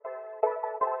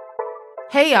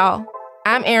Hey y'all,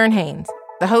 I'm Erin Haynes,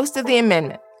 the host of The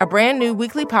Amendment, a brand new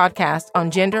weekly podcast on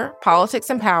gender, politics,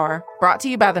 and power, brought to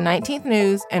you by the 19th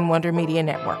News and Wonder Media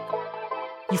Network.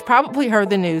 You've probably heard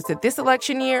the news that this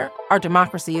election year, our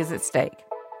democracy is at stake.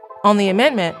 On The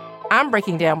Amendment, I'm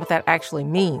breaking down what that actually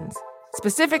means,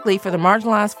 specifically for the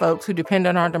marginalized folks who depend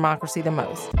on our democracy the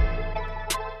most.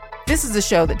 This is a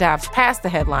show that dives past the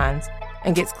headlines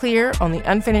and gets clear on the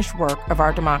unfinished work of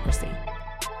our democracy.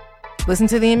 Listen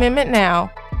to The Amendment now,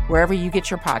 wherever you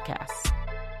get your podcasts.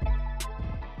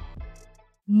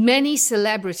 Many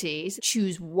celebrities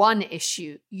choose one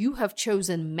issue. You have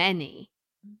chosen many.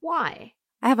 Why?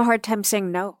 I have a hard time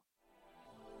saying no.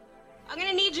 I'm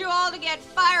gonna need you all to get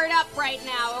fired up right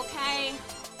now, okay?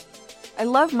 I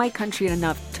love my country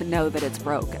enough to know that it's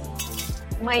broken.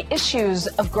 My issues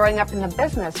of growing up in the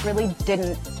business really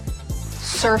didn't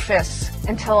surface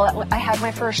until I had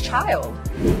my first child.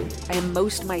 I am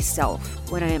most myself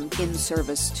when I am in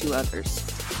service to others.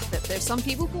 That there's some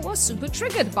people who are super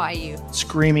triggered by you.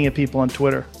 Screaming at people on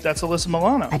Twitter. That's Alyssa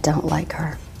Milano. I don't like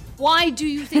her. Why do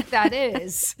you think that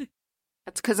is?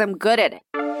 That's because I'm good at it.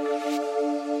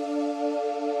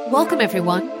 Welcome,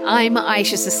 everyone. I'm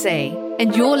Aisha Sasay,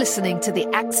 and you're listening to The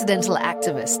Accidental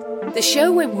Activist, the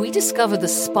show where we discover the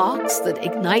sparks that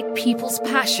ignite people's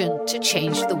passion to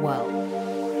change the world.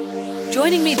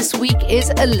 Joining me this week is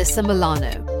Alyssa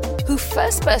Milano, who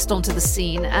first burst onto the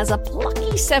scene as a plucky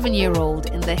 7-year-old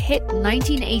in the hit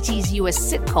 1980s US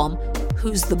sitcom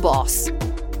Who's the Boss,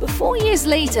 before years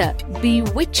later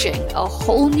bewitching a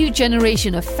whole new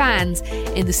generation of fans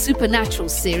in the supernatural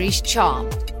series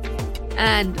Charmed.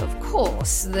 And, of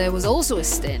course, there was also a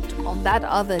stint on that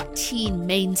other teen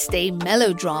mainstay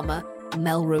melodrama,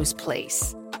 Melrose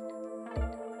Place.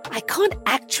 I can't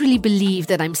actually believe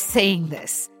that I'm saying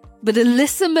this, but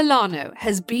Alyssa Milano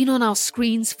has been on our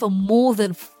screens for more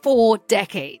than 4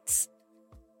 decades.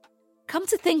 Come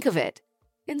to think of it,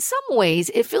 in some ways,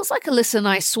 it feels like Alyssa and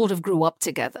I sort of grew up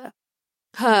together.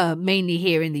 Her mainly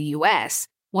here in the US,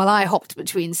 while I hopped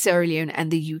between Sierra Leone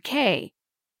and the UK.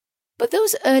 But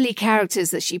those early characters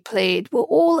that she played were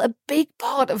all a big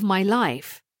part of my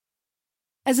life.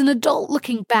 As an adult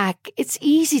looking back, it's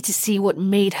easy to see what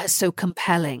made her so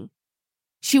compelling.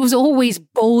 She was always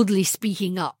boldly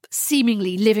speaking up,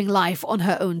 seemingly living life on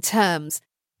her own terms,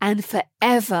 and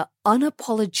forever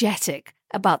unapologetic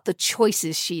about the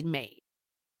choices she'd made.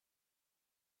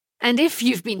 And if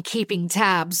you've been keeping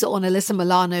tabs on Alyssa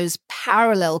Milano's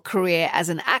parallel career as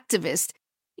an activist,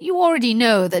 you already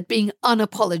know that being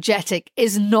unapologetic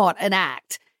is not an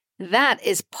act. That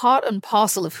is part and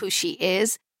parcel of who she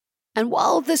is. And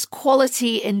while this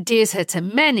quality endears her to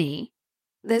many,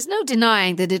 there's no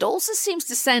denying that it also seems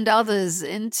to send others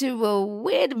into a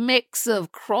weird mix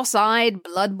of cross-eyed,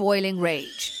 blood-boiling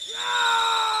rage.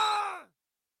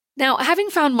 Now,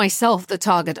 having found myself the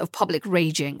target of public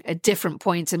raging at different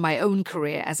points in my own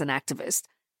career as an activist,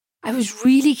 I was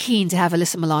really keen to have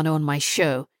Alyssa Milano on my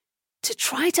show to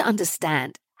try to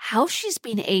understand how she's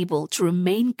been able to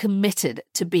remain committed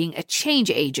to being a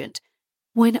change agent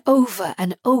when over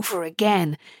and over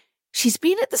again she's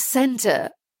been at the center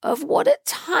of what at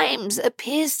times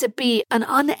appears to be an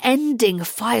unending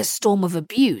firestorm of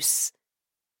abuse.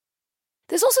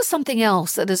 There's also something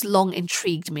else that has long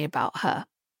intrigued me about her.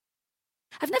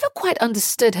 I've never quite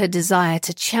understood her desire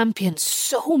to champion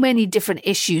so many different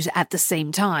issues at the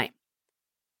same time.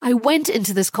 I went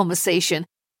into this conversation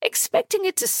expecting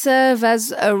it to serve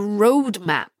as a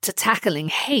roadmap to tackling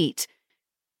hate,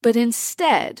 but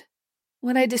instead,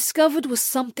 what I discovered was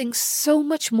something so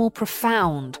much more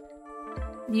profound.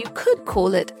 You could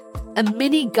call it a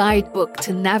mini guidebook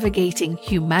to navigating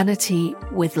humanity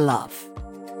with love.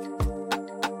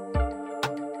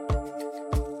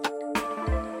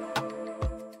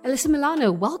 Alyssa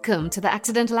Milano, welcome to The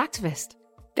Accidental Activist.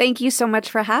 Thank you so much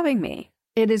for having me.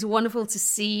 It is wonderful to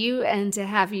see you and to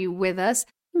have you with us.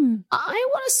 I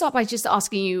want to start by just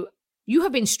asking you, you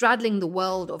have been straddling the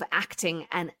world of acting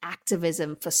and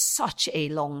activism for such a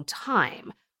long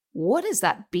time. What has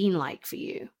that been like for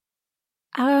you?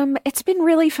 It's been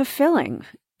really fulfilling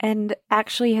and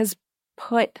actually has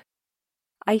put,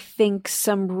 I think,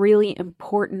 some really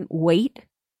important weight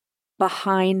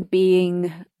behind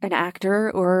being an actor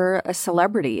or a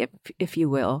celebrity, if you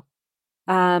will.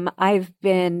 I've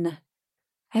been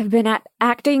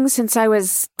acting since I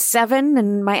was 7,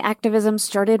 and my activism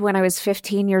started when I was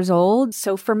 15 years old.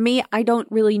 So for me, I don't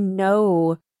really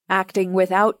know acting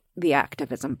without the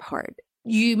activism part.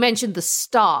 You mentioned the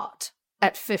start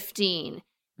at 15.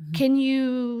 Mm-hmm. Can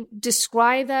you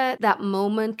describe that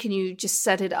moment? Can you just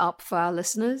set it up for our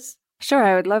listeners? Sure,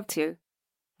 I would love to.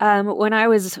 When I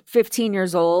was 15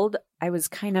 years old, I was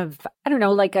kind of, I don't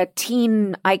know, like a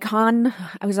teen icon.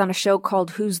 I was on a show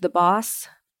called Who's the Boss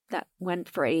that went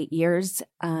for 8 years.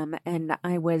 And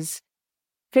I was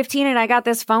 15 and I got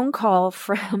this phone call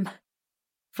from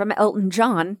Elton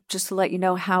John, just to let you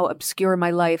know how obscure my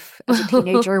life as a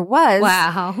teenager was.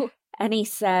 Wow. And he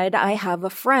said, I have a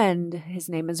friend. His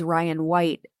name is Ryan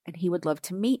White, and he would love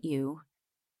to meet you.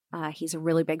 He's a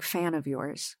really big fan of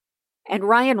yours. And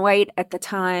Ryan White at the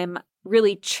time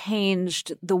really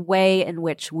changed the way in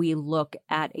which we look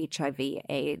at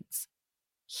HIV/AIDS.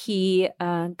 He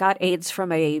got AIDS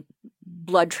from a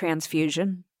blood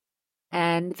transfusion,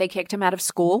 and they kicked him out of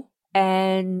school.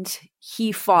 And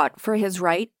he fought for his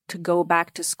right to go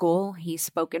back to school. He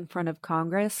spoke in front of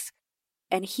Congress.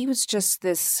 And he was just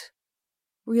this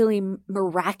really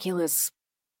miraculous,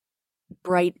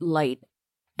 bright light.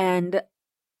 And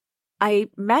I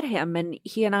met him, and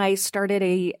he and I started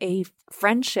a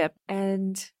friendship.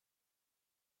 And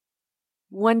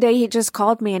one day he just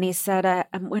called me and he said,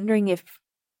 I'm wondering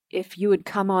if you would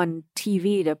come on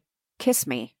TV to kiss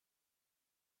me.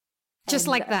 Just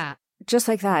like that. Just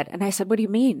like that. And I said, what do you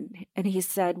mean? And he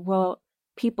said, well,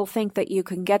 people think that you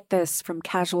can get this from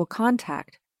casual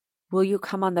contact. Will you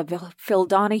come on the Phil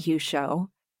Donahue show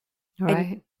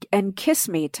and kiss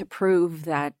me to prove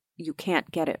that you can't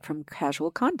get it from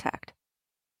casual contact?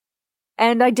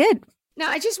 And I did. Now,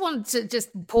 I just wanted to just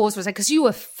pause for a second because you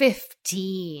were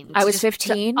 15. I was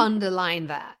 15. To underline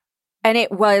that. And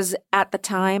it was at the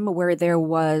time where there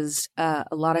was a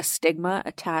lot of stigma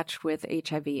attached with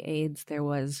HIV/AIDS. There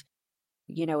was,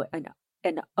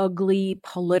 an ugly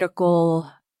political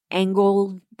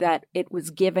angle that it was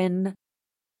given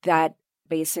that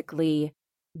basically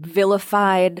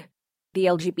vilified the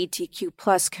LGBTQ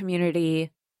plus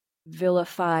community,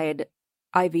 vilified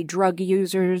IV drug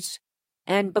users.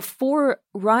 And before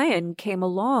Ryan came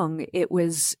along, it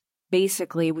was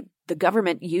basically the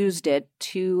government used it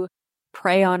to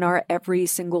prey on our every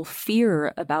single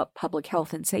fear about public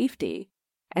health and safety.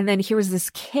 And then here was this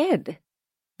kid,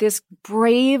 this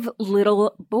brave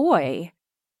little boy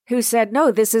who said,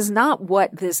 no, this is not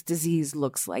what this disease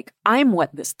looks like. I'm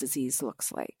what this disease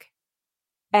looks like.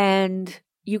 And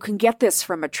you can get this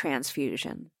from a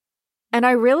transfusion. And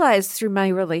I realized through my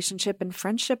relationship and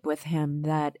friendship with him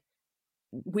that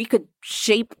we could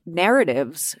shape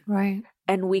narratives. Right.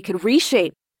 And we could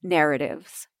reshape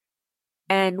narratives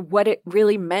and what it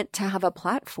really meant to have a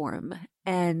platform.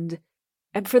 And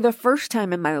for the first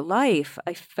time in my life,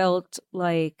 I felt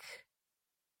like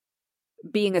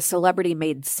being a celebrity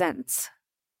made sense.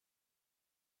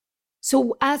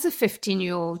 So as a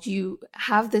 15-year-old, you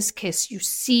have this kiss, you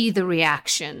see the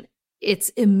reaction. It's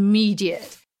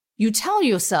immediate. You tell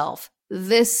yourself,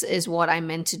 this is what I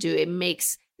meant to do. It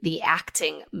makes the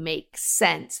acting make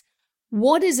sense.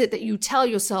 What is it that you tell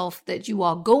yourself that you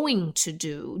are going to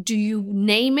do? Do you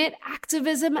name it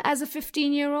activism as a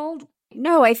 15-year-old?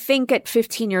 No, I think at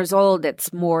 15 years old,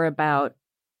 it's more about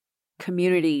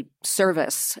community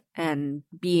service and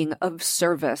being of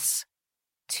service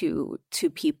to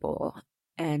people.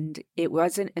 And it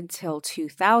wasn't until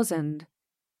 2000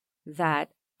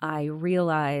 that I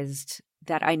realized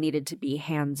that I needed to be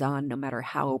hands-on no matter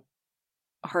how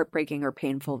heartbreaking or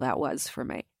painful that was for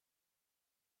me.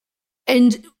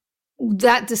 And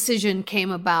that decision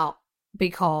came about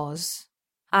because?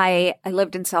 I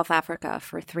lived in South Africa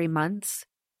for 3 months.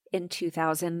 In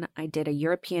 2000, I did a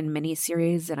European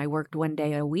miniseries and I worked 1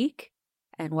 day a week.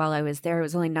 And while I was there, it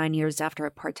was only 9 years after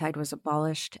apartheid was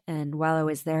abolished. And while I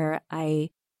was there, I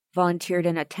volunteered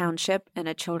in a township in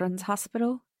a children's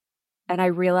hospital. And I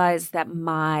realized that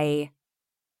my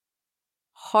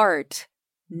heart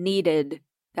needed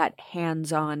that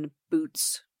hands-on,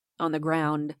 boots on the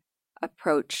ground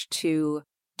approach to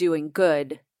doing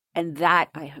good. And that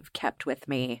I have kept with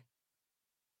me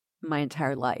my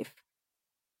entire life.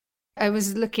 I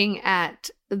was looking at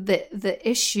the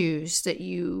issues that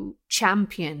you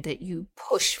champion, that you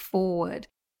push forward,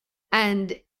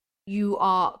 and you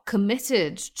are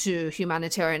committed to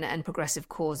humanitarian and progressive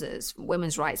causes,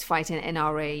 women's rights, fighting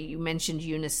NRA. You mentioned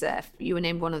UNICEF. You were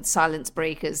named one of the Silence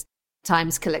Breakers,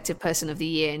 Times Collective Person of the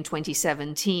Year in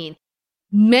 2017.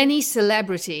 Many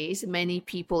celebrities, many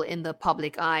people in the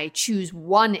public eye choose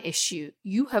one issue.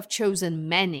 You have chosen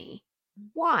many.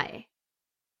 Why?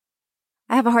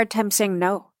 I have a hard time saying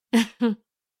no. And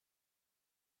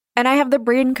I have the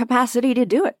brain capacity to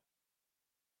do it.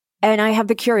 And I have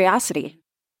the curiosity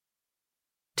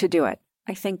to do it.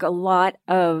 I think a lot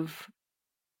of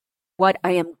what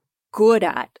I am good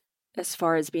at as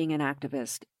far as being an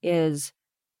activist is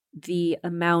the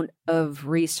amount of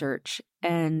research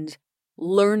and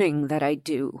learning that I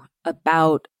do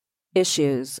about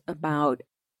issues, about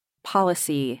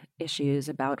policy issues,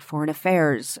 about foreign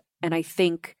affairs. And I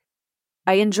think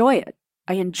I enjoy it.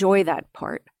 I enjoy that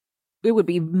part. It would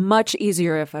be much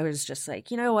easier if I was just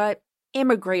like, you know what?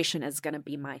 Immigration is going to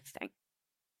be my thing.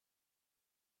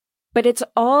 But it's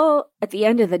all, at the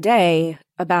end of the day,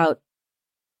 about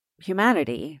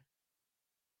humanity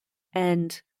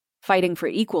and fighting for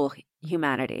equal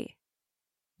humanity.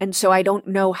 And so I don't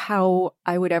know how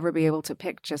I would ever be able to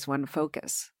pick just one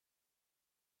focus.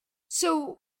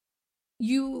 So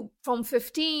you, from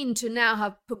 15 to now,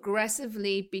 have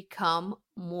progressively become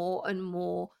more and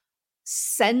more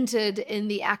centered in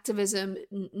the activism,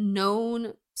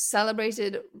 known,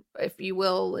 celebrated, if you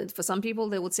will. For some people,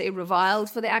 they would say reviled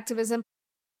for the activism.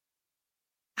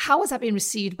 How has that been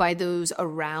received by those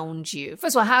around you?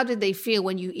 First of all, how did they feel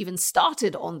when you even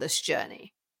started on this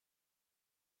journey?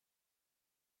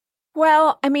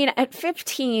 Well, I mean, at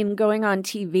 15, going on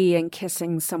TV and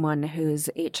kissing someone who's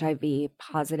HIV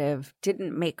positive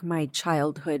didn't make my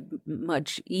childhood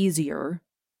much easier.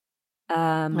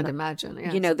 I'd imagine,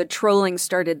 yes. You know, the trolling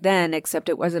started then, except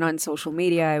it wasn't on social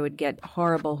media. I would get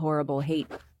horrible, horrible hate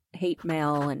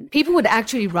mail. And people would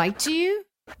actually write to you?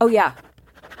 Oh, yeah.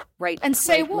 Right. And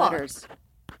say what? Letters.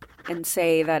 And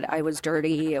say that I was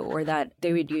dirty, or that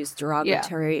they would use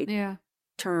derogatory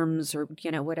terms, or,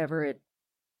 you know, whatever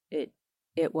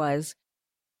it was.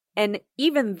 And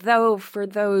even though for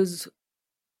those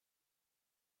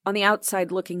on the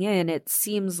outside looking in, it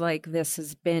seems like this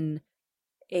has been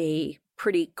a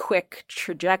pretty quick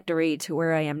trajectory to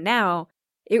where I am now,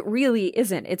 it really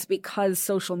isn't. It's because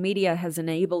social media has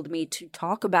enabled me to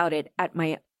talk about it on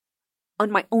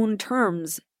my own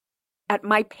terms, at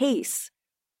my pace,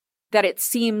 that it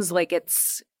seems like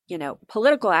it's, you know,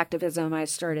 political activism. I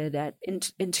started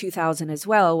in 2000 as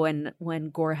well, when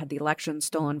Gore had the election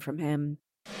stolen from him.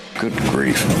 Good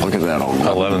grief. Look at that.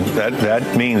 11.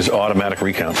 That means automatic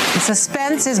recount.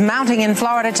 Suspense is mounting in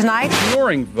Florida tonight.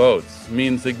 Ignoring votes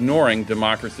means ignoring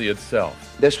democracy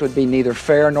itself. This would be neither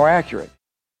fair nor accurate.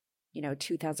 You know,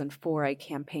 2004, I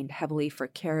campaigned heavily for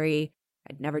Kerry.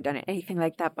 I'd never done anything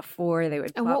like that before.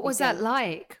 And what was that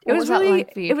like? It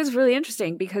was really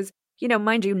interesting because, you know,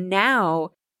 mind you, now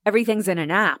everything's in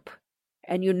an app,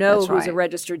 and you know who's a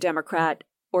registered Democrat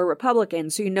or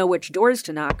Republican, so you know which doors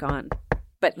to knock on.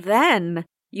 But then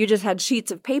you just had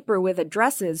sheets of paper with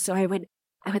addresses, so I would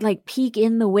like peek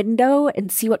in the window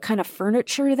and see what kind of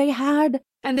furniture they had.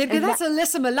 And they'd go, that's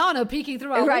Alyssa Milano peeking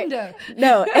through our window.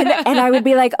 No, and I would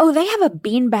be like, oh, they have a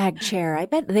beanbag chair. I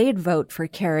bet they'd vote for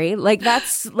Kerry. Like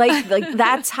that's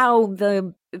that's how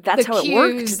it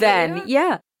worked then.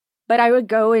 Yeah. But I would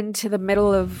go into the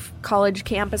middle of college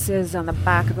campuses on the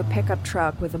back of a pickup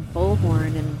truck with a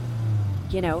bullhorn and,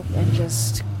 you know, and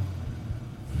just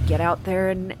get out there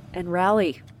and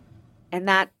rally. And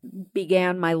that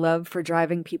began my love for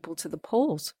driving people to the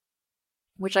polls,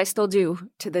 which I still do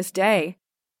to this day.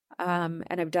 And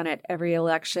I've done it every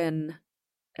election.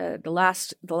 The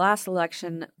last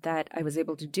election that I was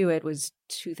able to do it was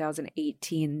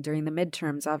 2018 during the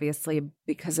midterms, obviously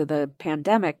because of the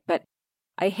pandemic. But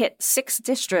I hit 6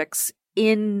 districts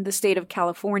in the state of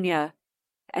California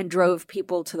and drove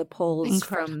people to the polls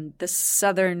from the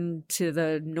southern to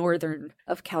the northern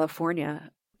of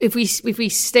California. If we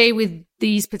stay with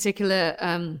these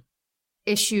particular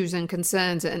issues and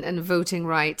concerns and voting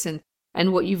rights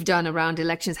and what you've done around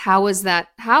elections, how has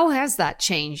that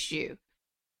changed you?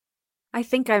 I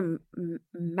think I'm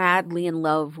madly in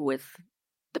love with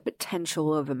the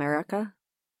potential of America.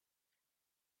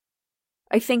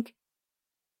 I think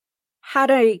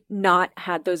had I not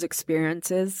had those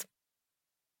experiences,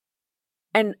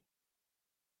 and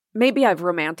maybe I've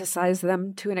romanticized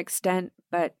them to an extent,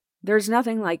 but there's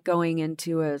nothing like going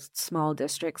into a small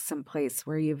district someplace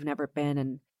where you've never been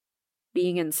and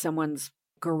being in someone's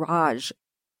garage.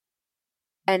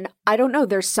 And I don't know,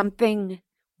 there's something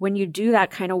when you do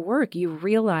that kind of work, you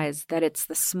realize that it's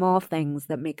the small things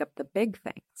that make up the big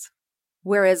things.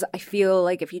 Whereas I feel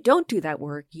like if you don't do that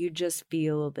work, you just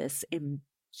feel this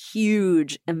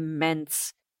huge,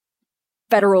 immense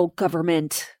federal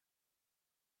government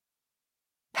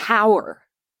power,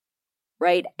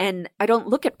 right? And I don't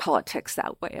look at politics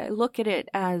that way. I look at it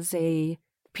as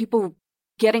people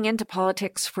getting into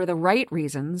politics for the right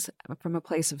reasons, from a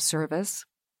place of service,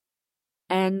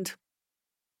 and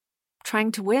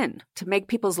trying to win, to make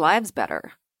people's lives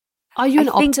better. Are you an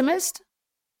optimist?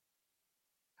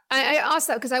 I ask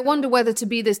that because I wonder whether to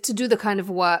do the kind of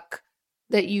work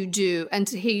that you do, and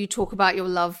to hear you talk about your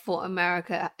love for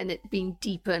America and it being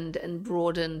deepened and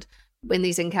broadened in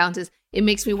these encounters, it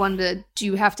makes me wonder, do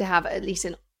you have to have at least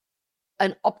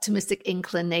an optimistic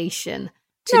inclination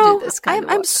to do this kind of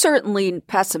work? I'm certainly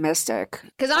pessimistic.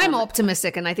 Because I'm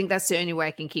optimistic, and I think that's the only way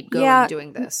I can keep going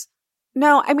doing this.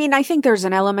 No, I mean, I think there's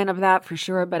an element of that for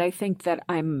sure, but I think that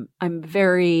I'm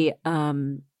very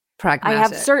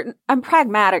pragmatic. I'm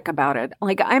pragmatic about it.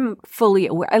 Like, I'm fully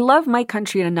aware. I love my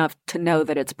country enough to know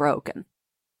that it's broken.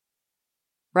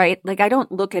 Right? Like, I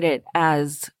don't look at it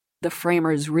as the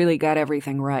framers really got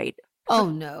everything right. Oh,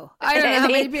 no. I don't know how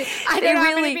many people, how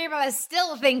many people are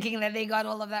still thinking that they got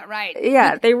all of that right.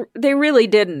 Yeah, they really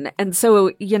didn't. And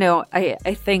so,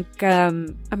 I think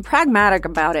I'm pragmatic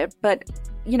about it, but,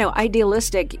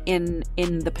 idealistic in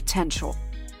the potential.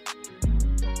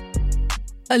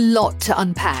 A lot to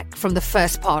unpack from the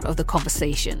first part of the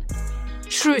conversation.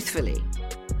 Truthfully,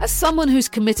 as someone who's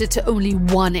committed to only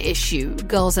one issue,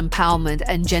 girls' empowerment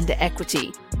and gender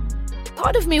equity,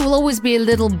 part of me will always be a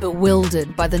little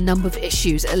bewildered by the number of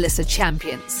issues Alyssa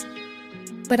champions.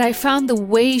 But I found the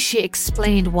way she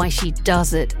explained why she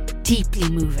does it deeply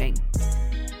moving.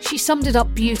 She summed it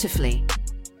up beautifully.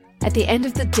 At the end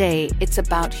of the day, it's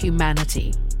about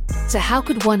humanity. So how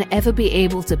could one ever be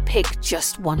able to pick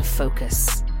just one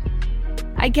focus?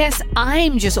 I guess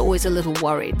I'm just always a little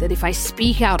worried that if I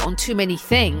speak out on too many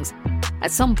things, at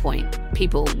some point,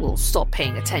 people will stop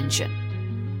paying attention.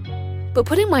 But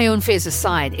putting my own fears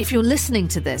aside, if you're listening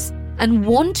to this and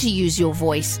want to use your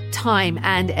voice, time,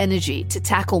 and energy to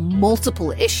tackle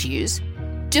multiple issues,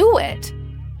 do it.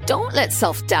 Don't let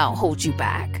self-doubt hold you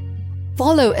back.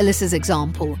 Follow Alyssa's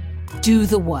example, do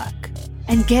the work,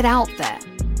 and get out there.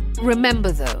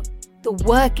 Remember though, the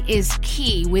work is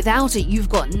key. Without it, you've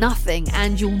got nothing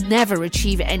and you'll never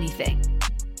achieve anything.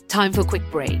 Time for a quick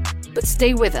break, but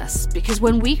stay with us because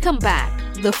when we come back,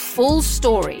 the full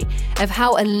story of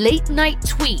how a late-night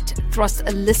tweet thrust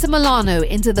Alyssa Milano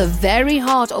into the very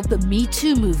heart of the Me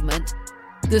Too movement,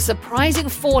 the surprising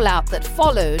fallout that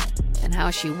followed, and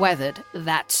how she weathered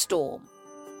that storm.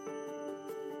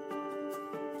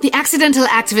 The Accidental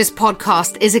Activist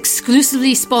podcast is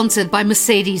exclusively sponsored by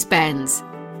Mercedes-Benz.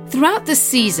 Throughout this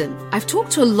season, I've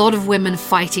talked to a lot of women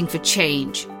fighting for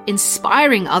change,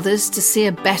 inspiring others to see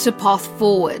a better path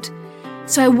forward.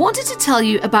 So I wanted to tell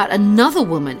you about another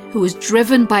woman who was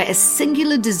driven by a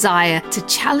singular desire to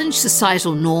challenge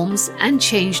societal norms and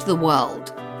change the world.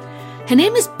 Her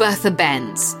name is Bertha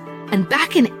Benz, and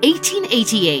back in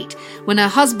 1888, when her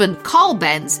husband Carl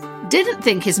Benz didn't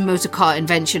think his motor car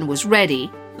invention was ready,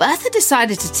 Bertha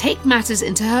decided to take matters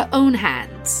into her own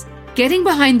hands. Getting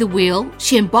behind the wheel,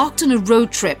 she embarked on a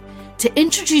road trip to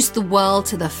introduce the world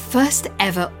to the first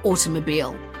ever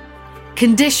automobile.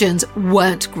 Conditions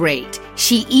weren't great.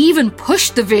 She even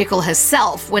pushed the vehicle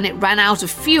herself when it ran out of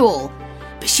fuel.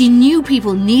 But she knew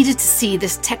people needed to see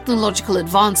this technological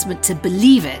advancement to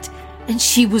believe it, and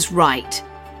she was right.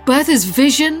 Bertha's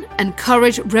vision and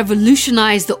courage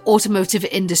revolutionized the automotive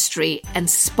industry and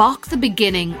sparked the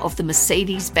beginning of the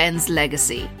Mercedes-Benz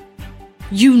legacy.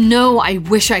 You know I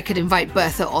wish I could invite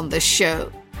Bertha on this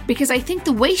show, because I think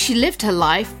the way she lived her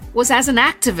life was as an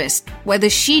activist, whether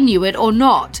she knew it or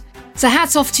not. So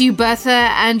hats off to you, Bertha,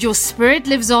 and your spirit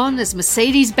lives on as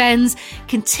Mercedes-Benz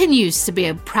continues to be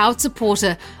a proud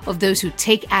supporter of those who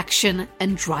take action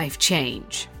and drive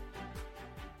change.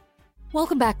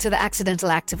 Welcome back to The Accidental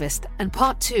Activist and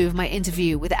part 2 of my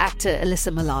interview with actor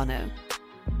Alyssa Milano.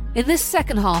 In this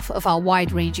second half of our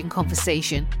wide-ranging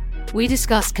conversation, we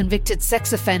discuss convicted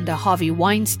sex offender Harvey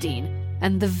Weinstein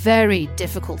and the very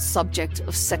difficult subject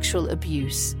of sexual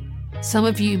abuse. Some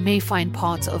of you may find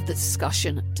parts of the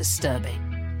discussion disturbing.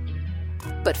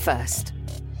 But first,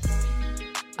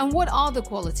 and what are the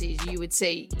qualities you would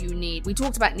say you need? We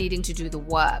talked about needing to do the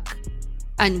work,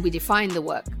 and we defined the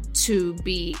work to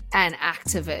be an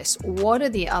activist. What are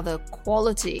the other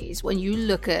qualities when you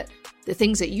look at the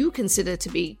things that you consider to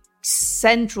be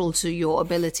central to your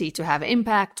ability to have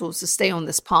impact or to stay on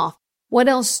this path? What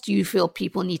else do you feel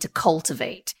people need to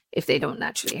cultivate if they don't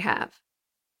naturally have?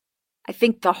 I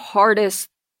think the hardest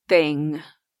thing,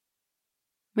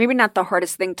 maybe not the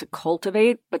hardest thing to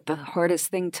cultivate, but the hardest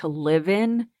thing to live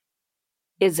in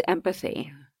is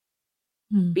empathy.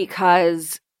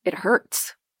 Because it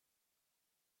hurts.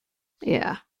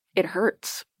 Yeah. It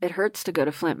hurts. It hurts to go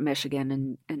to Flint,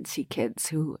 Michigan and see kids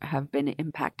who have been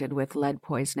impacted with lead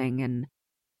poisoning and,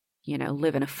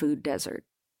 live in a food desert.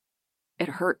 It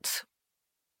hurts.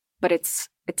 But it's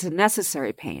a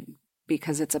necessary pain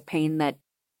because it's a pain that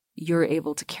you're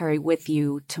able to carry with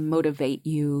you to motivate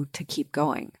you to keep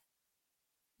going.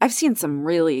 I've seen some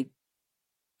really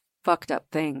fucked up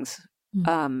things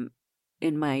in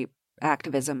my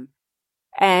activism.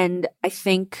 And I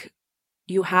think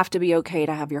you have to be okay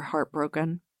to have your heart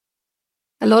broken.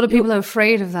 A lot of people are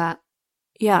afraid of that.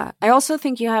 Yeah. I also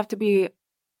think you have to be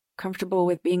comfortable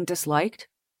with being disliked.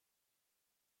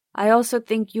 I also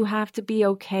think you have to be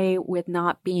okay with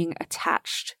not being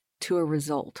attached to a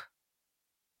result.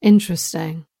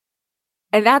 Interesting.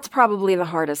 And that's probably the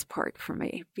hardest part for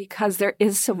me, because there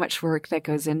is so much work that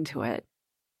goes into it.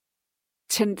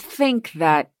 To think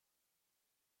that,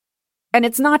 and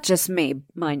it's not just me,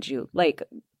 mind you, like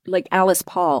Alice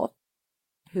Paul,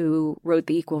 who wrote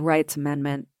the Equal Rights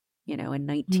Amendment, in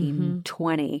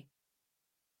 1920.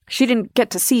 She didn't get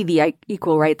to see the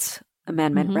Equal Rights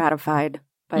Amendment ratified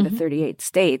by the 38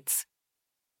 states.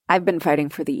 I've been fighting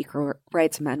for the Equal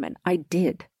Rights Amendment. I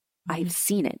did. I've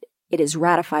seen it. It is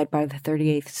ratified by the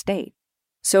 38th state.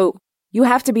 So you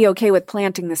have to be okay with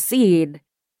planting the seed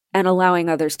and allowing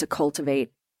others to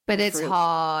cultivate. But it's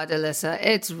hard, Alyssa.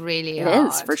 It's really hard. It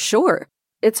is, for sure.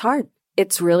 It's hard.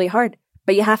 It's really hard.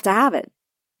 But you have to have it.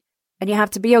 And you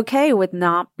have to be okay with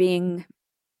not being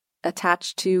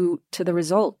attached to the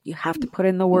result. You have to put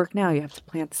in the work now. You have to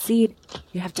plant the seed.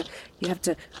 You have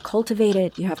to cultivate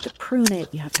it. You have to prune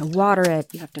it. You have to water it.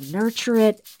 You have to nurture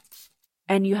it.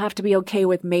 And you have to be okay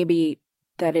with maybe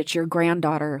that it's your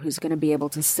granddaughter who's going to be able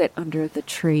to sit under the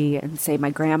tree and say, my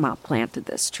grandma planted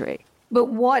this tree. But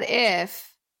what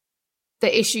if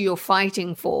the issue you're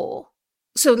fighting for,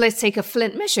 so let's take a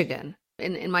Flint, Michigan.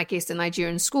 In my case, the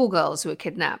Nigerian schoolgirls who were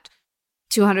kidnapped.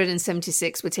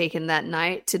 276 were taken that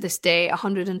night. To this day,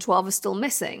 112 are still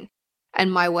missing. And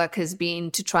my work has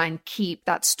been to try and keep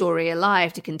that story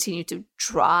alive, to continue to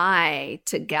try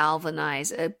to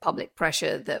galvanize a public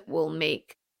pressure that will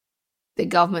make the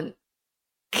government,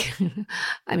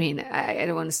 I mean, I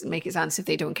don't want to make it sound as if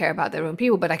they don't care about their own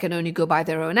people, but I can only go by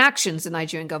their own actions, the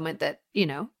Nigerian government, that,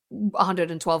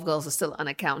 112 girls are still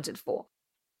unaccounted for.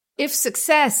 If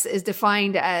success is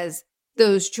defined as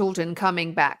those children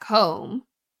coming back home,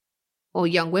 or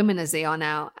young women as they are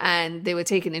now, and they were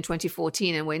taken in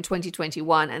 2014 and we're in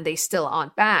 2021 and they still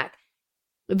aren't back,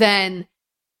 then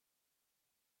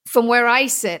from where I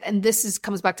sit, and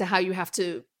comes back to how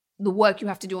the work you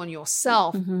have to do on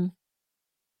yourself,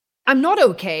 I'm not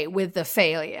okay with the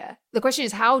failure. The question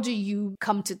is, how do you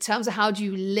come to terms, or how do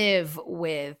you live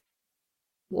with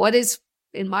what is,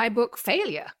 in my book,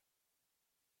 failure?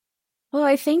 Well,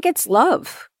 I think it's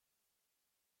love.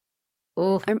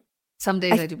 Oh, some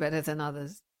days I do better than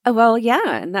others. Well,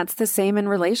 yeah, and that's the same in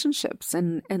relationships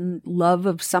and love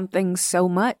of something so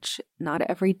much. Not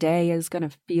every day is going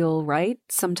to feel right.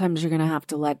 Sometimes you're going to have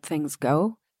to let things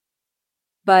go.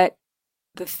 But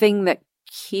the thing that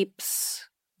keeps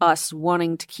us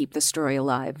wanting to keep the story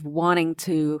alive, wanting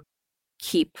to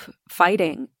keep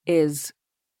fighting, is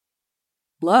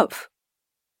love.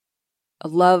 A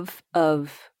love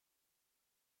of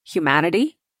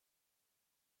humanity.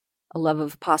 A love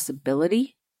of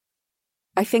possibility.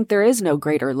 I think there is no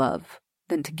greater love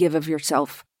than to give of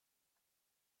yourself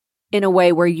in a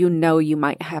way where you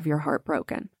might have your heart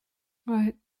broken.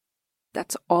 Right.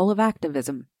 That's all of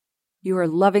activism. You are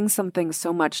loving something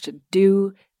so much to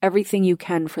do everything you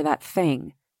can for that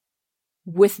thing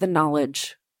with the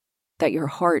knowledge that your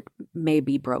heart may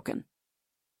be broken.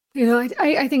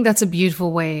 I think that's a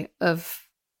beautiful way of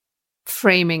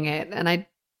framing it.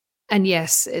 And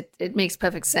yes, it makes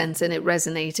perfect sense, and it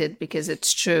resonated because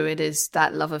it's true. It is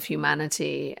that love of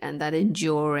humanity and that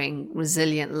enduring,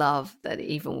 resilient love that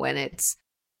even when it's,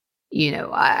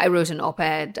 I wrote an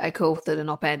op-ed, I co-authored an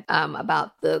op-ed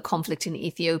about the conflict in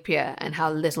Ethiopia and how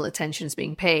little attention is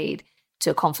being paid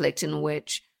to a conflict in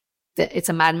which it's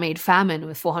a man-made famine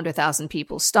with 400,000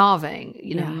 people starving,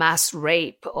 mass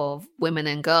rape of women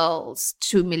and girls,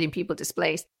 2 million people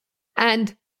displaced.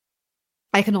 And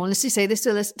I can honestly say this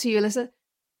to you, Alyssa,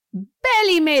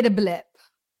 barely made a blip.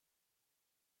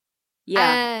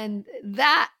 Yeah. And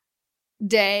that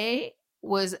day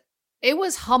was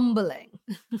humbling.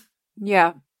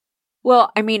 Yeah. Well,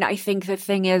 I mean, I think the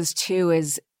thing is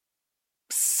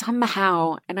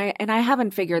somehow, and I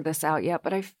haven't figured this out yet,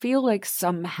 but I feel like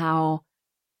somehow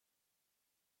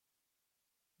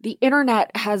the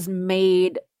internet has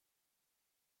made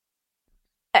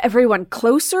everyone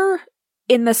closer,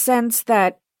 in the sense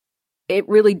that it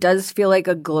really does feel like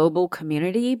a global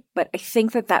community, but I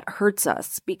think that hurts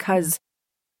us because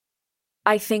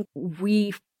I think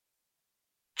we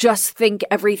just think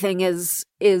everything is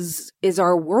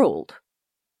our world.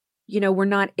 We're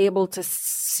not able to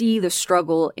see the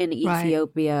struggle in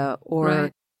Ethiopia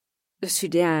or the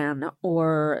Sudan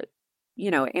or,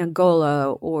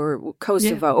 Angola or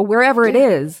Kosovo or wherever it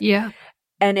is. Yeah.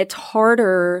 And it's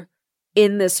harder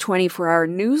in this 24-hour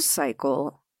news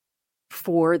cycle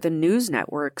for the news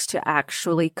networks to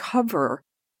actually cover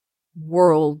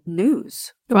world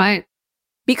news. Right.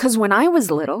 Because when I was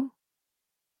little,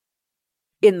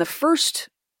 in the first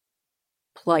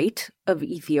plight of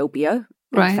Ethiopia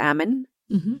and famine,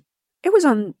 it was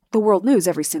on the world news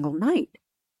every single night.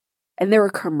 And there were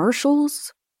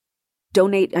commercials.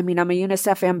 Donate. I mean, I'm a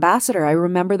UNICEF ambassador. I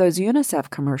remember those UNICEF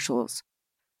commercials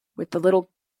with the little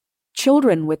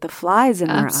children with the flies in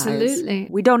their eyes. Absolutely.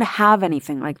 We don't have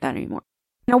anything like that anymore.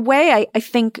 In a way, I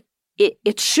think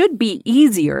it should be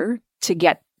easier to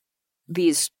get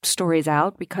these stories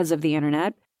out because of the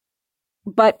internet.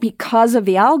 But because of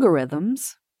the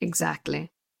algorithms,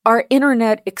 exactly, our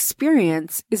internet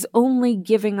experience is only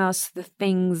giving us the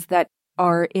things that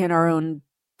are in our own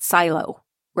silo,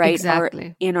 right?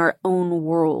 Exactly. In our own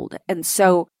world. And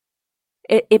so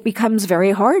it becomes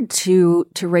very hard to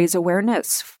raise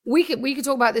awareness. We could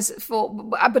talk about this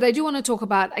but I do want to talk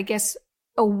about, I guess,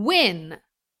 a win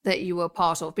that you were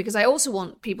part of, because I also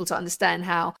want people to understand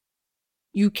how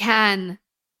you can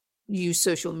use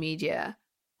social media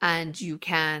and you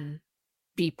can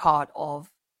be part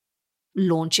of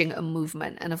launching a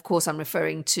movement. And of course, I'm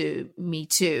referring to Me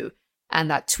Too and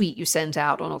that tweet you sent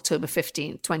out on October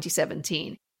 15th,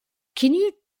 2017. Can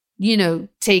you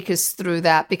take us through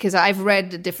that? Because I've read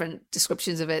the different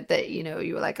descriptions of it that,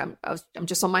 you were like, I'm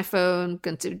just on my phone,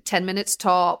 going to 10 minutes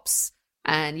tops,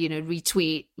 and,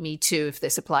 retweet Me Too if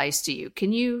this applies to you.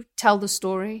 Can you tell the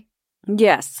story?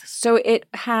 Yes. So it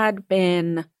had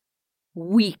been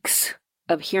weeks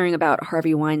of hearing about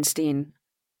Harvey Weinstein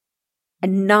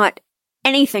and not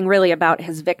anything really about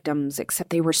his victims,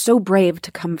 except they were so brave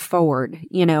to come forward,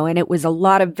 and it was a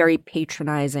lot of very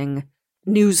patronizing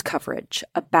news coverage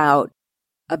about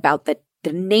the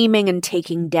naming and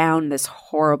taking down this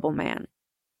horrible man.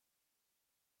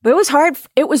 But it was hard.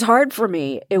 It was hard for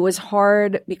me. It was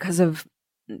hard because of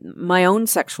my own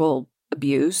sexual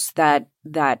abuse that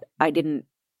I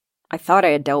thought I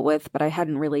had dealt with, but I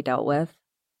hadn't really dealt with.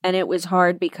 And it was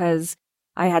hard because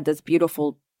I had this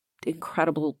beautiful,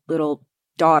 incredible little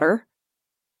daughter,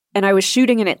 and I was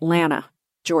shooting in Atlanta,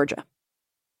 Georgia.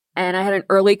 And I had an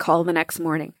early call the next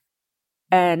morning.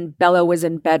 And Bella was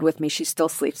in bed with me. She still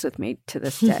sleeps with me to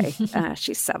this day.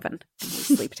 She's 7. And we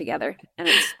sleep together. And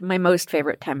it's my most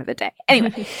favorite time of the day.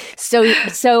 Anyway,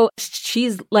 so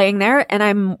she's laying there and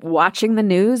I'm watching the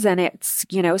news, and it's,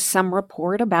 some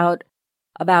report about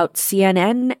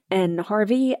CNN and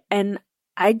Harvey. And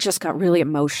I just got really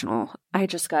emotional.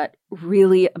 And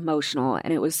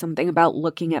it was something about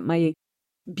looking at my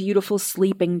beautiful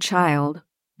sleeping child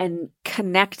and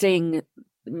connecting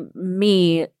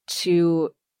me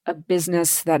to a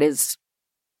business that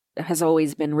has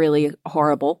always been really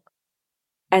horrible.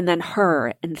 And then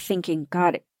her, and thinking,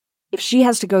 God, if she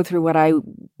has to go through what I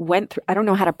went through, I don't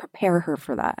know how to prepare her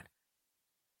for that.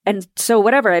 And so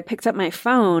whatever, I picked up my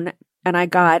phone and I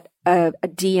got a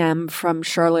DM from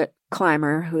Charlotte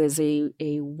Clymer, who is a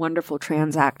wonderful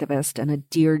trans activist and a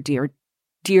dear, dear,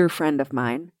 dear friend of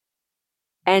mine.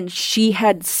 And she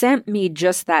had sent me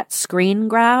just that screen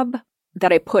grab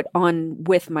that I put on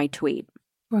with my tweet.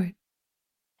 Right.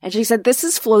 And she said, this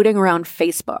is floating around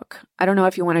Facebook. I don't know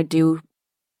if you want to do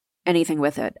anything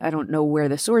with it. I don't know where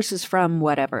the source is from,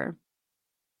 whatever.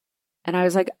 And I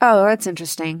was like, oh, that's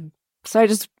interesting. So I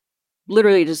just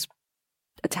literally just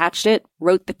attached it,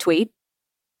 wrote the tweet,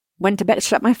 went to bed,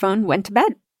 shut my phone, went to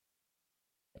bed.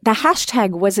 The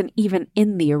hashtag wasn't even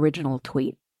in the original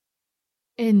tweet.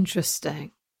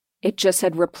 Interesting. It just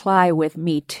said reply with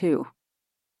Me Too.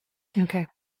 Okay.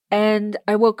 And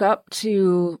I woke up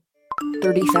to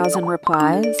 30,000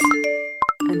 replies.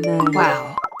 And then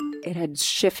wow, it had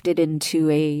shifted into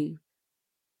a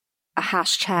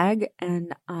hashtag,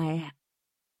 and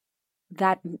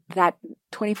that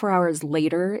 24 hours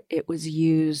later, it was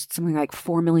used something like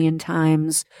 4 million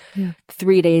times. Yeah.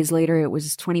 3 days later, it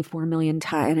was 24 million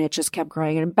times, and it just kept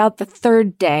growing. And about the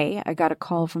third day, I got a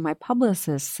call from my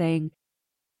publicist saying,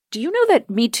 do you know that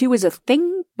Me Too was a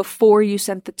thing before you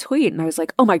sent the tweet? And I was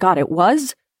like, oh my God, it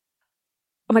was?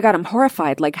 Oh my God, I'm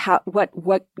horrified. Like, how, what,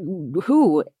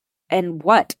 who, and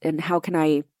what, and how can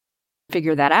I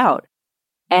figure that out?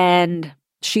 And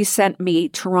she sent me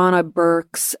Tarana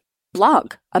Burke's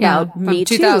blog about Me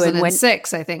Too.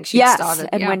 2006, I think she started.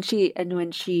 And when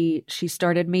she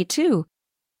started Me Too.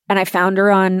 And I found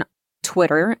her on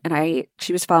Twitter, and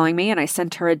she was following me, and I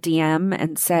sent her a DM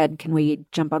and said, can we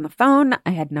jump on the phone? I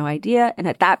had no idea. And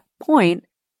at that point,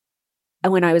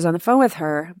 and when I was on the phone with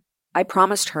her, I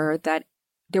promised her that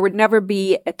there would never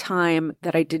be a time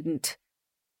that I didn't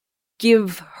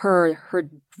give her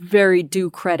very due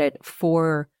credit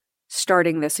for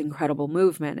starting this incredible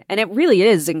movement. And it really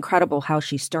is incredible how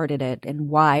she started it and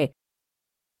why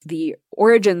the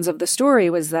origins of the story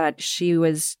was that she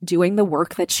was doing the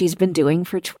work that she's been doing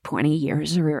for 20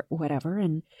 years or whatever.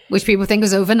 And which people think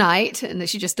was overnight and that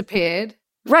she just appeared.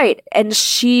 Right. And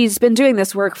she's been doing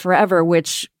this work forever,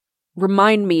 which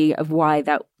remind me of why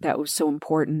that was so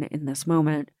important in this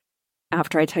moment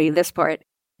after I tell you this part.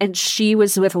 And she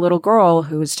was with a little girl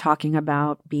who was talking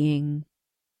about being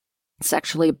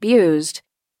sexually abused.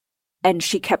 And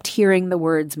she kept hearing the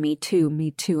words, me too,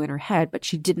 in her head, but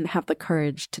she didn't have the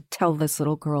courage to tell this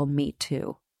little girl, me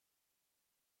too,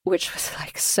 which was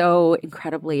like so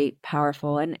incredibly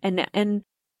powerful. And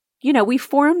you know, we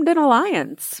formed an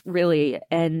alliance, really,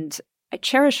 and I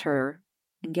cherish her.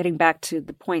 And getting back to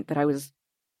the point that I was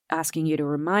asking you to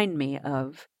remind me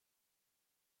of,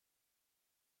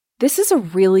 this is a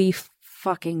really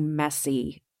fucking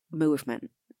messy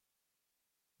movement.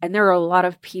 And there are a lot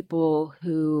of people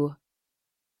who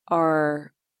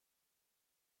are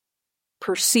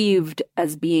perceived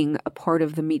as being a part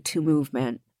of the Me Too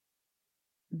movement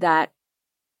that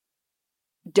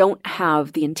don't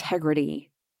have the integrity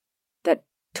that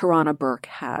Tarana Burke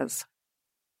has.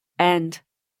 And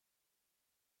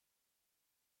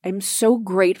I'm so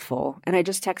grateful, and I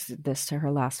just texted this to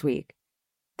her last week,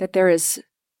 that there is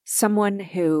someone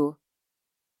who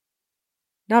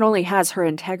not only has her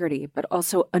integrity, but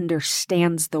also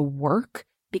understands the work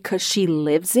because she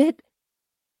lives it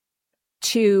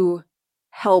to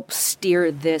help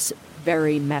steer this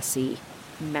very messy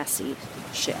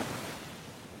ship.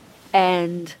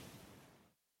 And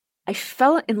I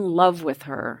fell in love with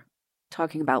her,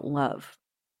 talking about love,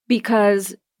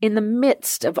 because in the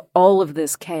midst of all of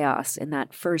this chaos in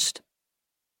that first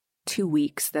 2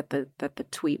 weeks that the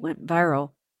tweet went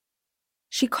viral,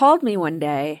 she called me one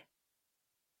day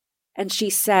and she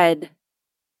said,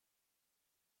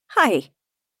 "Hi, I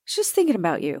was just thinking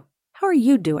about you. How are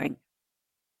you doing?"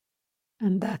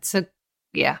 And that's and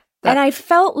I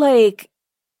felt like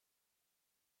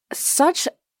such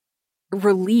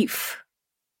relief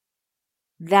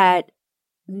that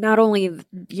not only,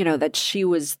 you know, that she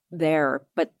was there,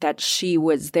 but that she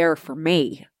was there for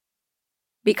me,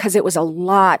 because it was a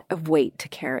lot of weight to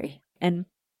carry. And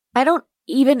I don't,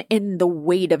 even in the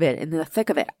weight of it, in the thick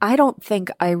of it, I don't think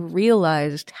I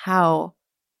realized how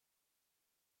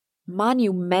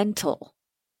monumental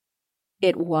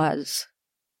it was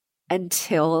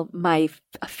until my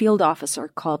field officer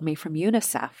called me from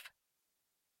UNICEF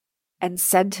and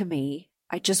said to me,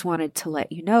 "I just wanted to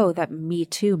let you know that Me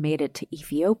Too made it to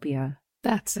Ethiopia."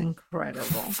 That's incredible.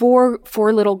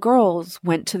 Four little girls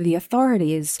went to the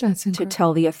authorities to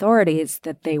tell the authorities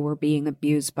that they were being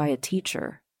abused by a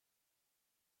teacher.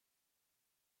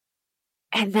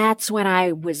 And that's when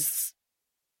I was,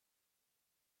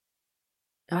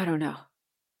 I don't know,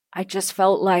 I just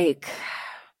felt like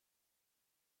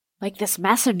this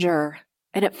messenger.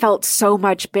 And it felt so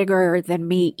much bigger than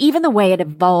me, even the way it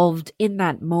evolved in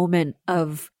that moment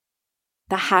of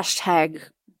the hashtag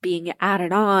being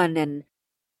added on and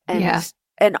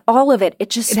all of it.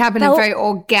 It happened in very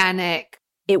organic.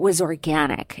 It was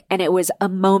organic, and it was a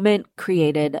moment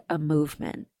created a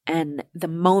movement, and the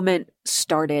moment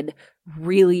started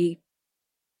really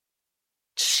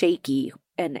shaky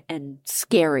and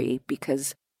scary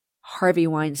because Harvey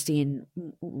Weinstein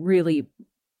really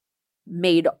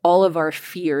made all of our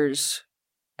fears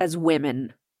as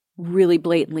women really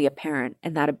blatantly apparent,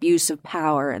 and that abuse of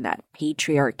power and that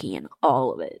patriarchy and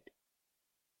all of it.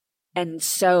 And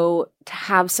so to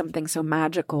have something so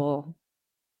magical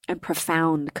and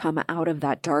profound come out of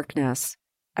that darkness,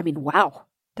 I mean, wow.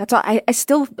 That's all. I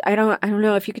don't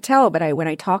know if you could tell, but when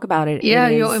I talk about it, yeah,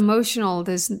 it is, you're emotional.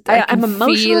 I'm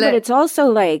emotional, but it's also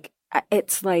like,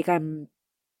 it's like I'm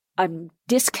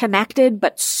disconnected,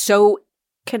 but so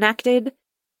connected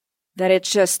that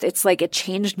it's like it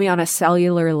changed me on a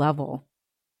cellular level.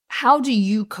 How do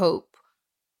you cope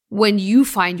when you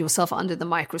find yourself under the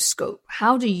microscope?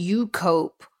 How do you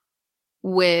cope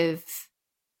with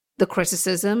the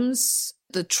criticisms,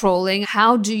 the trolling?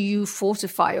 How do you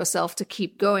fortify yourself to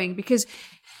keep going? Because,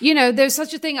 you know, there's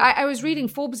such a thing. I was reading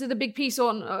Forbes did a big piece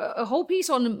on a whole piece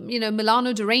on, you know,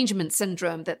 Milano derangement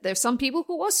syndrome, that there's some people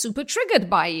who are super triggered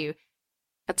by you.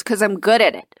 That's because I'm good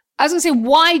at it. I was going to say,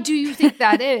 why do you think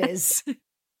that is?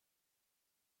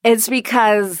 It's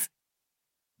because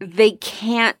they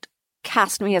can't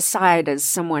cast me aside as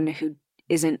someone who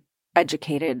isn't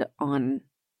educated on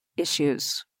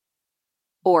issues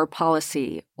or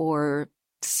policy or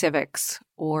civics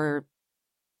or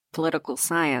political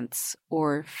science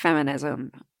or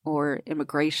feminism or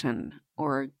immigration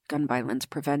or gun violence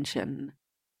prevention.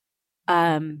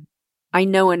 I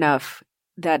know enough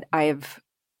that I've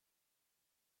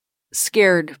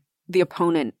scared the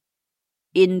opponent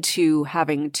into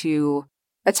having to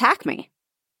attack me.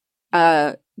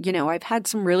 I've had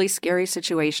some really scary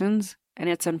situations, and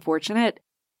it's unfortunate.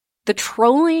 The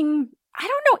trolling, I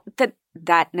don't know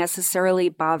that necessarily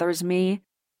bothers me.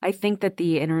 I think that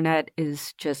the internet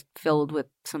is just filled with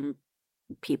some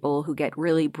people who get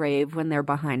really brave when they're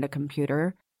behind a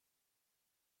computer.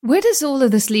 Where does all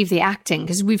of this leave the acting?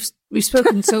 Because we've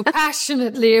spoken so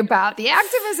passionately about the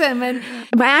activism, and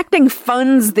my acting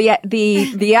funds the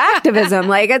activism.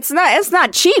 Like it's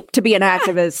not cheap to be an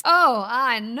activist. Oh,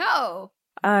 I know.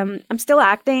 I'm still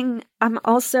acting. I'm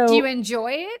also. Do you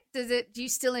enjoy it? Do you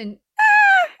still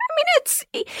it's,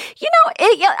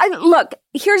 look,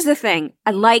 here's the thing.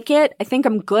 I like it. I think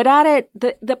I'm good at it.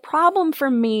 The problem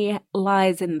for me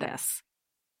lies in this.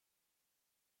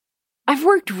 I've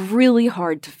worked really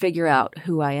hard to figure out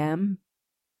who I am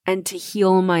and to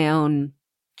heal my own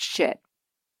shit,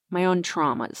 my own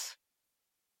traumas.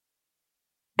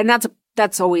 And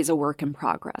that's always a work in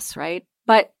progress, right?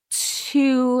 But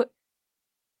to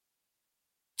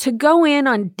go in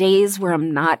on days where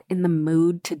I'm not in the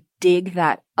mood to dig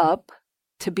that up,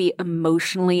 to be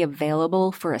emotionally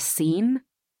available for a scene,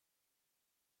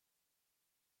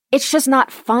 it's just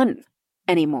not fun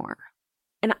anymore.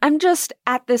 And I'm just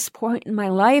at this point in my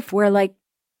life where like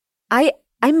I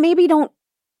maybe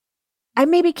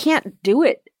can't do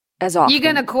it as often. You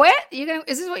gonna quit?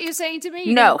 Is this what you're saying to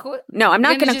me? No, I'm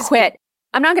not gonna quit.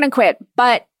 I'm not gonna quit,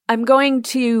 but I'm going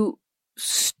to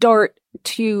start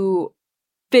to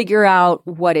figure out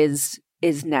what is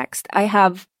next. I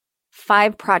have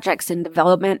 5 projects in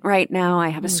development right now. I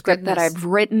have a script that I've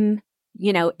written.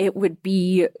 It would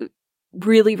be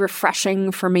really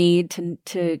refreshing for me to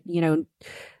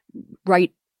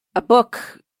write a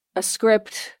book, a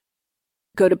script,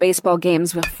 go to baseball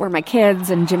games for my kids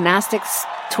and gymnastics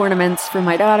tournaments for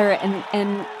my daughter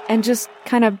and just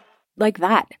kind of like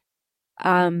that.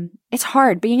 It's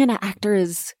hard. Being an actor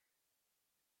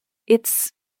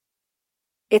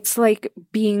it's like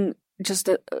being just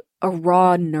a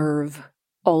raw nerve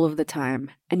all of the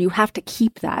time. And you have to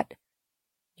keep that.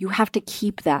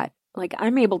 Like,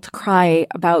 I'm able to cry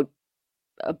about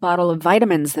a bottle of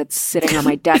vitamins that's sitting on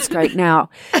my desk right now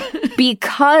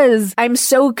because I'm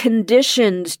so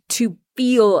conditioned to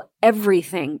feel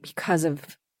everything because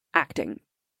of acting.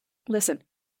 Listen,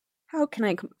 how can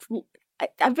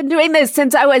I've been doing this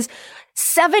since I was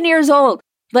 7 years old.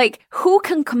 Like, who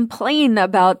can complain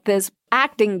about this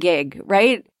acting gig,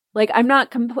 right? Like, I'm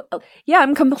not,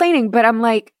 I'm complaining, but I'm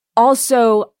like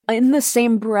also in the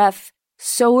same breath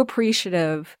so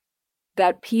appreciative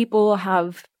that people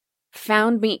have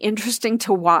found me interesting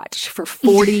to watch for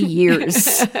 40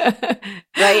 years,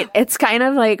 right? It's kind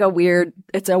of like a weird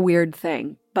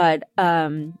thing, but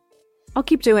I'll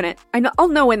keep doing it. I'll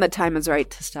know when the time is right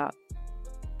to stop.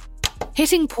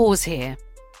 Hitting pause here.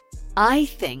 I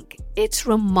think it's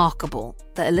remarkable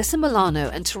that Alyssa Milano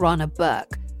and Tarana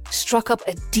Burke struck up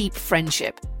a deep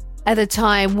friendship at a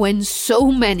time when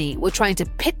so many were trying to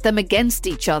pit them against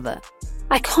each other.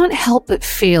 I can't help but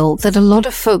feel that a lot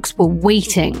of folks were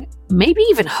waiting, maybe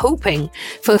even hoping,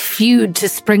 for a feud to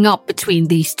spring up between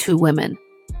these two women.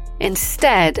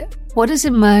 Instead, what has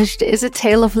emerged is a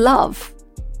tale of love.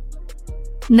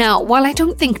 Now, while I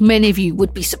don't think many of you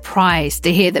would be surprised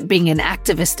to hear that being an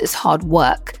activist is hard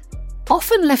work,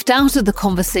 often left out of the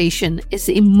conversation is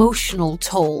the emotional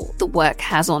toll the work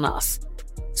has on us.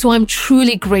 So I'm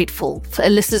truly grateful for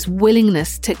Alyssa's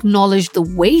willingness to acknowledge the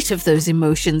weight of those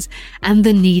emotions and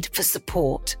the need for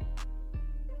support.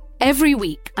 Every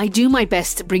week, I do my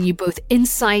best to bring you both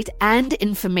insight and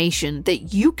information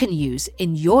that you can use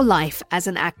in your life as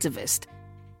an activist.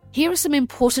 Here are some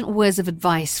important words of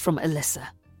advice from Alyssa.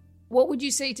 What would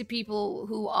you say to people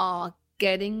who are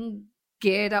getting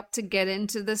geared up to get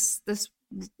into this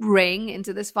ring,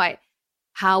 into this fight?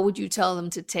 How would you tell them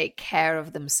to take care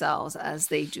of themselves as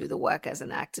they do the work as an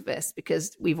activist?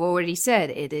 Because we've already said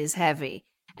it is heavy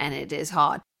and it is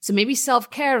hard. So maybe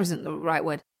self-care isn't the right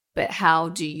word, but how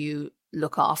do you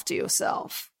look after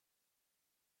yourself?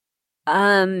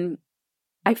 I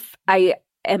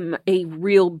am a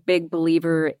real big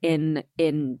believer in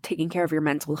taking care of your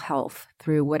mental health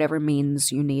through whatever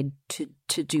means you need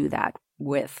to do that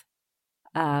with.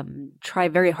 Try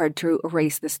very hard to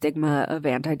erase the stigma of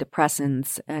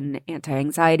antidepressants and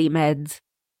anti-anxiety meds,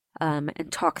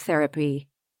 and talk therapy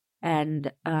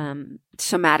and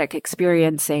somatic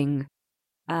experiencing.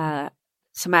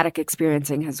 Somatic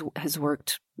experiencing has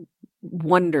worked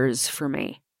wonders for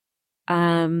me.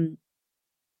 And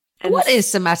what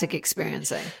is somatic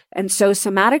experiencing? And so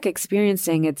somatic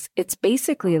experiencing, it's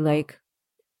basically like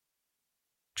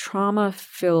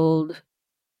trauma-filled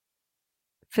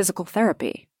physical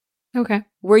therapy. Okay.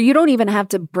 Where you don't even have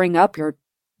to bring up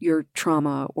your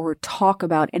trauma or talk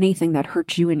about anything that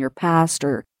hurt you in your past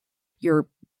or your,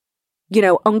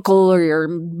 uncle or your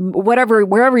whatever,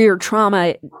 wherever your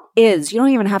trauma is. You don't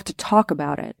even have to talk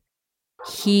about it.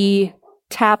 He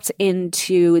taps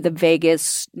into the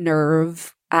vagus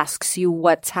nerve, asks you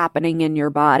what's happening in your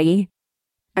body,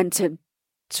 and to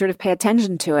sort of pay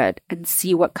attention to it and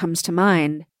see what comes to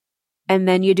mind. And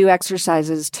then you do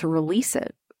exercises to release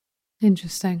it.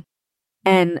 Interesting.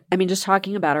 And I mean, just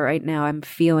talking about it right now, I'm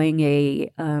feeling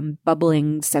a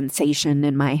bubbling sensation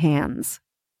in my hands.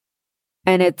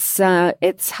 And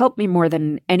it's helped me more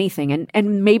than anything.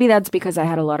 And maybe that's because I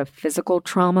had a lot of physical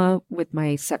trauma with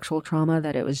my sexual trauma,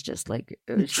 that it was just like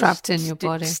trapped in your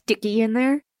body, sticky in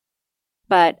there.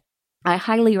 But I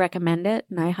highly recommend it,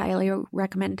 and I highly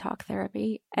recommend talk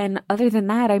therapy. And other than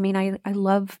that, I mean, I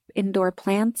love indoor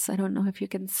plants. I don't know if you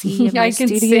can see in my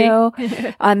studio.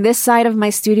 On this side of my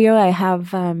studio, I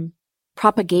have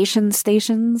propagation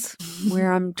stations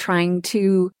where I'm trying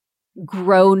to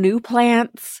grow new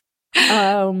plants.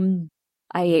 I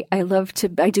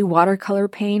do watercolor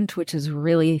paint, which is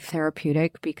really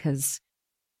therapeutic because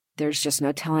there's just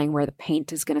no telling where the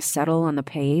paint is going to settle on the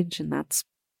page, and that's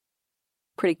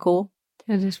pretty cool.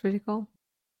 It is pretty cool.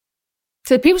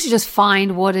 So people should just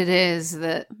find what it is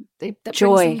that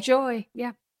joy. brings them joy.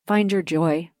 Yeah. Find your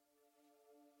joy.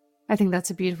 I think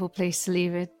that's a beautiful place to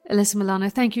leave it. Alyssa Milano,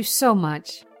 thank you so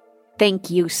much.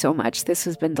 Thank you so much. This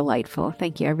has been delightful.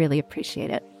 Thank you. I really appreciate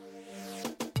it.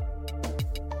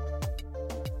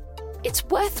 It's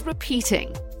worth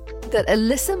repeating that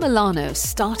Alyssa Milano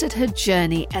started her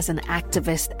journey as an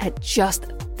activist at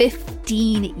just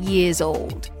 15 years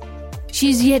old.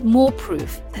 She's yet more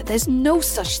proof that there's no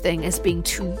such thing as being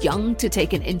too young to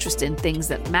take an interest in things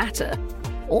that matter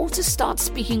or to start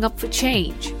speaking up for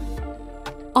change.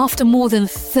 After more than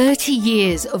 30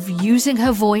 years of using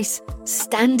her voice,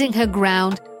 standing her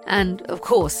ground, and, of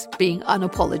course, being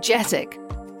unapologetic,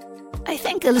 I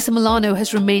think Alyssa Milano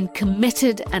has remained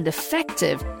committed and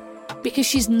effective because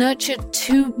she's nurtured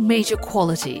two major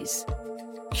qualities: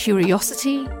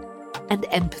 curiosity and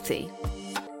empathy.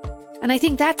 And I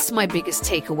think that's my biggest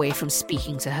takeaway from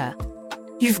speaking to her.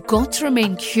 You've got to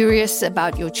remain curious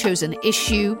about your chosen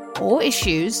issue or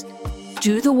issues,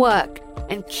 do the work,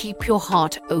 and keep your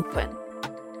heart open.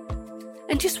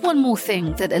 And just one more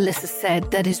thing that Alyssa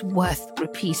said that is worth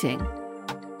repeating.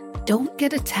 Don't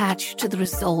get attached to the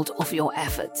result of your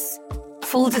efforts.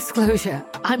 Full disclosure,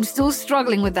 I'm still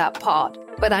struggling with that part,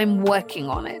 but I'm working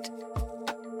on it.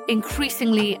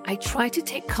 Increasingly, I try to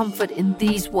take comfort in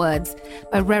these words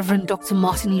by Reverend Dr.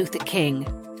 Martin Luther King.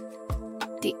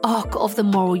 The arc of the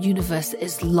moral universe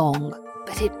is long,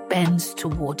 but it bends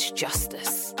towards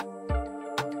justice.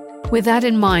 With that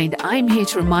in mind, I'm here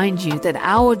to remind you that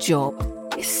our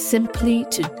job is simply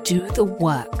to do the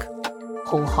work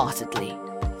wholeheartedly.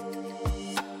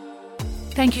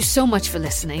 Thank you so much for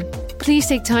listening. Please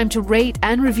take time to rate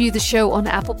and review the show on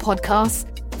Apple Podcasts.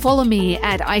 Follow me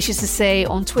at Aisha Sasay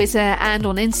on Twitter and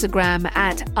on Instagram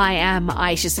at I am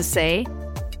Aisha Sasay.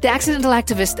 The Accidental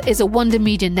Activist is a Wonder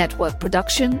Media Network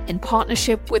production in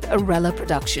partnership with Arella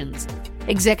Productions.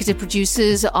 Executive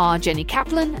producers are Jenny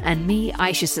Kaplan and me,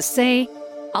 Aisha Sasay.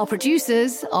 Our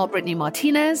producers are Brittany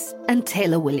Martinez and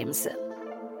Taylor Williamson.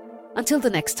 Until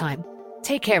the next time,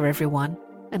 take care everyone,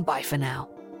 and bye for now.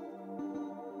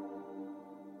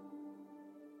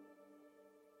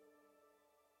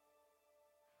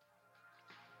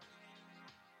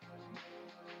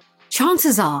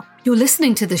 Chances are you're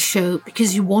listening to this show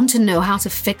because you want to know how to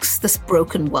fix this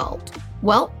broken world.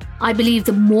 Well, I believe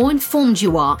the more informed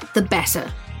you are, the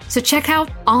better. So check out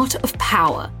Art of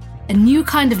Power, a new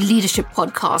kind of leadership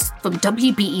podcast from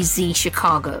WBEZ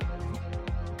Chicago.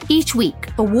 Each week,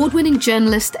 award-winning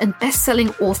journalist and best-selling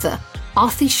author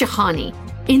Aarti Shahani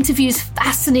interviews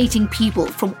fascinating people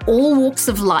from all walks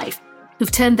of life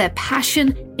who've turned their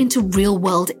passion into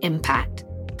real-world impact.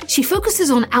 She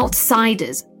focuses on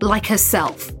outsiders like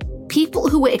herself, people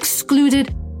who were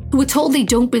excluded, who were told they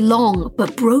don't belong,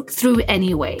 but broke through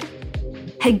anyway.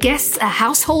 Her guests are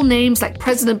household names like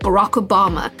President Barack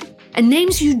Obama, and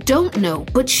names you don't know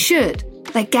but should,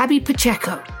 like Gabby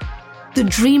Pacheco, the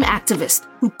dream activist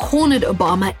who cornered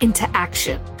Obama into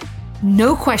action.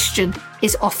 No question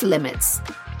is off limits.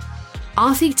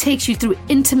 Aarti takes you through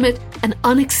intimate and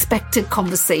unexpected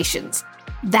conversations.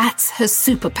 That's her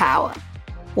superpower.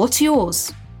 What's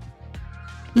yours?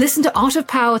 Listen to Art of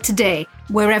Power today,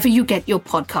 wherever you get your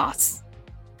podcasts.